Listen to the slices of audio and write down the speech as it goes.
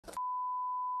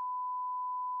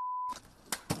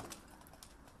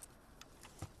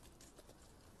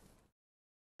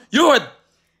You're a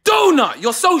donut.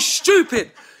 You're so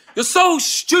stupid. You're so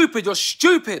stupid. You're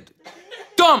stupid.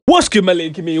 Dumb. What's good, my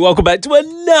little community? Welcome back to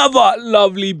another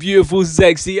lovely, beautiful,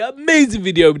 sexy, amazing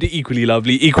video with the equally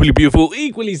lovely, equally beautiful,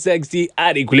 equally sexy,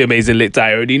 and equally amazing lit.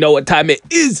 I already know what time it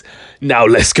is. Now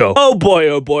let's go. Oh boy,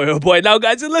 oh boy, oh boy. Now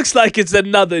guys, it looks like it's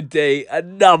another day,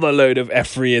 another load of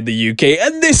F3 in the UK,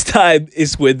 and this time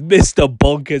it's with Mr.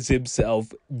 Bonkers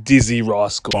himself, DIZZEE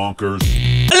RASCAL. Bonkers.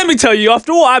 And let me tell you,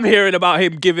 after what I'm hearing about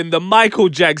him giving the Michael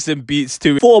Jackson beats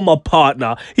to his former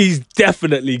partner, he's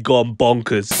definitely gone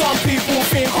bonkers. Some people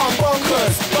think I'm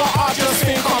bonkers, but I just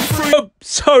think I'm free. Oh,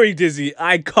 sorry, DIZZEE,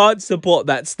 I can't support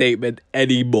that statement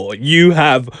anymore. You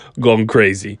have gone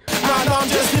crazy. Man, I'm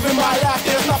just living my life,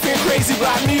 there's nothing crazy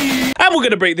about me. And we're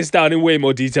going to break this down in way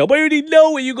more detail, but you already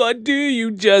know what you got to do.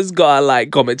 You just got to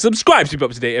like, comment, subscribe to be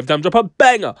up to date every time I drop a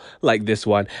banger like this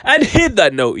one. And hit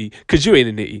that notey, because you ain't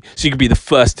a nitty, so you can be the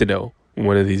first to know when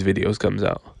one of these videos comes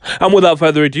out. And without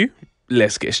further ado,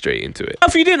 let's get straight into it.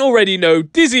 If you didn't already know,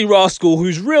 DIZZEE RASCAL,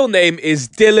 whose real name is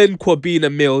Dylan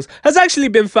Kwabena Mills, has actually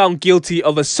been found guilty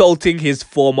of assaulting his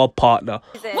former partner.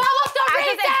 What was the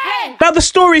reason? Now, the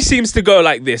story seems to go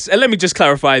like this, and let me just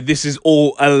clarify, this is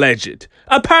all alleged.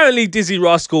 Apparently, DIZZEE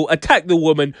RASCAL attacked the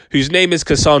woman, whose name is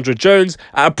Cassandra Jones,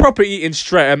 at a property in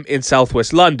Streatham in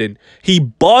southwest London. He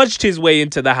barged his way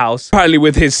into the house, apparently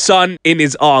with his son in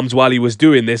his arms while he was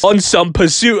doing this, on some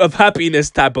pursuit of happiness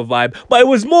type of vibe, but it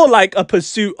was more like a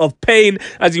pursuit of pain,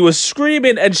 as he was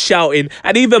screaming and shouting,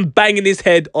 and even banging his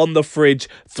head on the fridge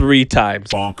 3 times.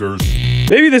 Bonkers.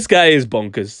 Maybe this guy is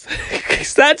bonkers.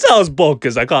 That sounds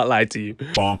bonkers, I can't lie to you.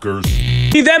 Bonkers.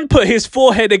 He then put his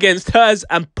forehead against hers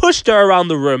and pushed her around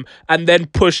the room and then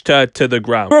pushed her to the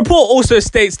ground. The report also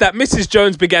states that Mrs.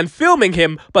 Jones began filming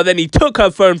him, but then he took her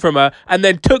phone from her and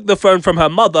then took the phone from her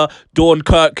mother, Dawn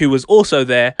Kirk, who was also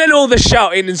there. Then all the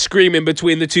shouting and screaming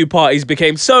between the two parties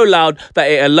became so loud that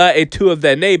it alerted 2 of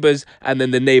their neighbors, and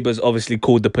then the neighbors obviously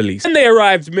called the police. When they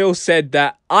arrived, Mills said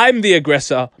that I'm the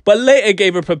aggressor, but later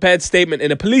gave a prepared statement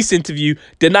in a police interview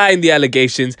denying the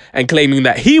allegations and claiming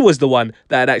that he was the one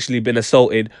that had actually been assaulted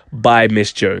by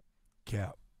Miss Jones.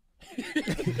 Yeah.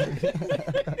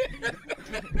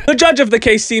 The judge of the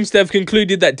case seems to have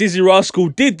concluded that DIZZEE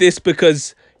RASCAL did this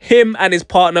because him and his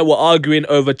partner were arguing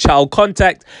over child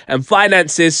contact and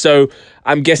finances, so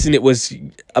I'm guessing it was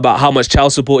about how much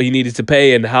child support he needed to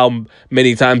pay and how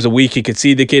many times a week he could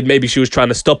see the kid. Maybe she was trying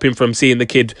to stop him from seeing the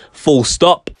kid full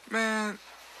stop. Man,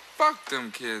 fuck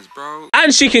them kids, bro.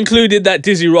 And she concluded that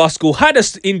DIZZEE RASCAL had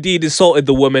indeed assaulted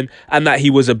the woman and that he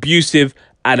was abusive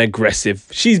and aggressive.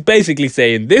 She's basically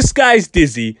saying this guy's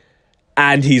DIZZEE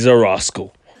and he's a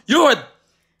rascal. You're a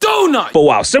donut. But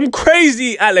wow, some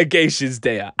crazy allegations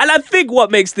there. And I think what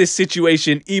makes this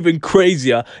situation even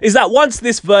crazier is that once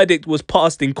this verdict was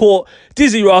passed in court,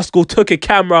 DIZZEE RASCAL took a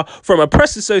camera from a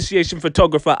press association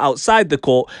photographer outside the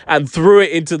court and threw it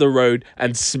into the road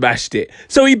and smashed it.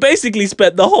 So he basically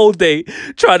spent the whole day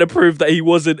trying to prove that he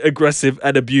wasn't aggressive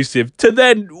and abusive, to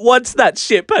then, once that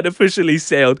ship had officially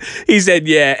sailed, he said,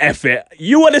 yeah, F it.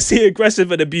 You want to see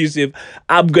aggressive and abusive?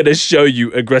 I'm going to show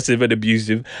you aggressive and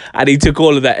abusive. And he took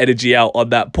all of that energy out on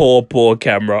that poor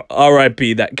camera.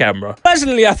 RIP that camera.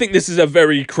 Personally, I think this is a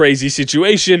very crazy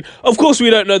situation. Of course, we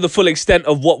don't know the full extent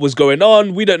of what was going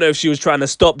on. We don't know if she was trying to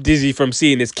stop DIZZEE from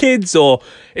seeing his kids, or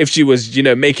if she was, you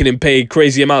know, making him pay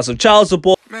crazy amounts of child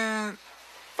support. Man,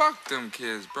 fuck them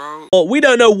kids, bro. Or we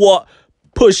don't know what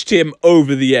pushed him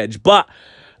over the edge, but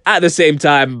at the same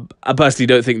time, I personally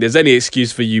don't think there's any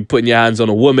excuse for you putting your hands on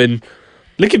a woman.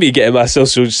 Look at me getting my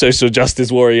social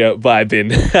justice warrior vibe in.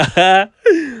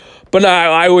 But no,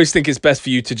 I always think it's best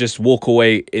for you to just walk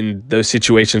away in those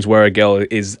situations where a girl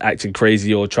is acting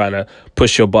crazy or trying to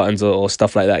push your buttons or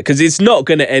stuff like that, because it's not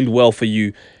going to end well for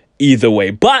you either way.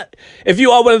 But if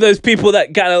you are one of those people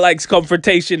that kind of likes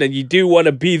confrontation and you do want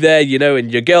to be there, you know, and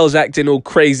your girl's acting all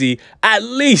crazy, at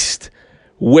least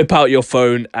whip out your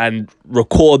phone and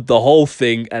record the whole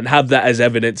thing and have that as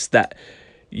evidence that,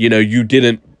 you know, you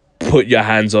didn't put your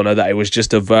hands on her, that it was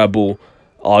just a verbal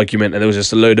argument and there was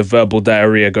just a load of verbal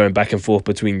diarrhea going back and forth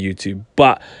between you two.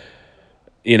 But,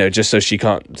 you know, just so she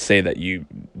can't say that you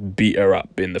beat her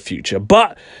up in the future.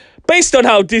 But based on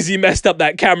how DIZZEE messed up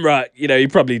that camera, you know, he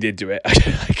probably did do it. I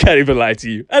can't even lie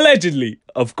to you. Allegedly,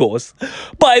 of course.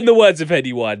 But in the words of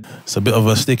anyone, it's a bit of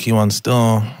a sticky one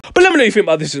still. But let me know what you think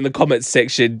about this in the comments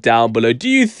section down below. Do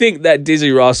you think that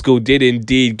DIZZEE RASCAL did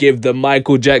indeed give the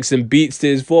Michael Jackson beats to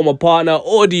his former partner?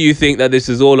 Or do you think that this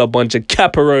is all a bunch of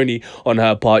caparoni on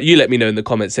her part? You let me know in the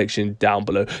comment section down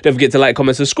below. Don't forget to like,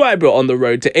 comment, subscribe. We're on the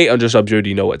road to 800 subs. You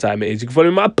already know what time it is. You can follow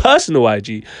me on my personal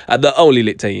IG at the only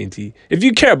lit TNT. If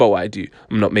you care about what I do,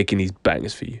 I'm not making these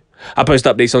bangers for you. I post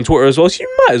updates on Twitter as well, so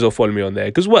you might as well follow me on there,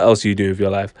 because what else are you doing with your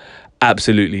life?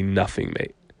 Absolutely nothing,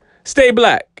 mate. Stay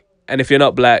black, and if you're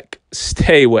not black,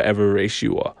 stay whatever race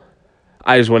you are.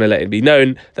 I just want to let it be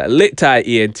known that Lit Tie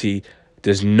ENT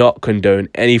does not condone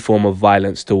any form of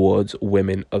violence towards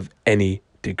women of any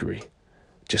degree.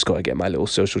 Just got to get my little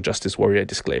social justice warrior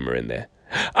disclaimer in there.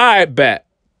 All right, bet.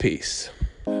 Peace.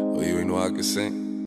 Oh, you ain't know I could sing?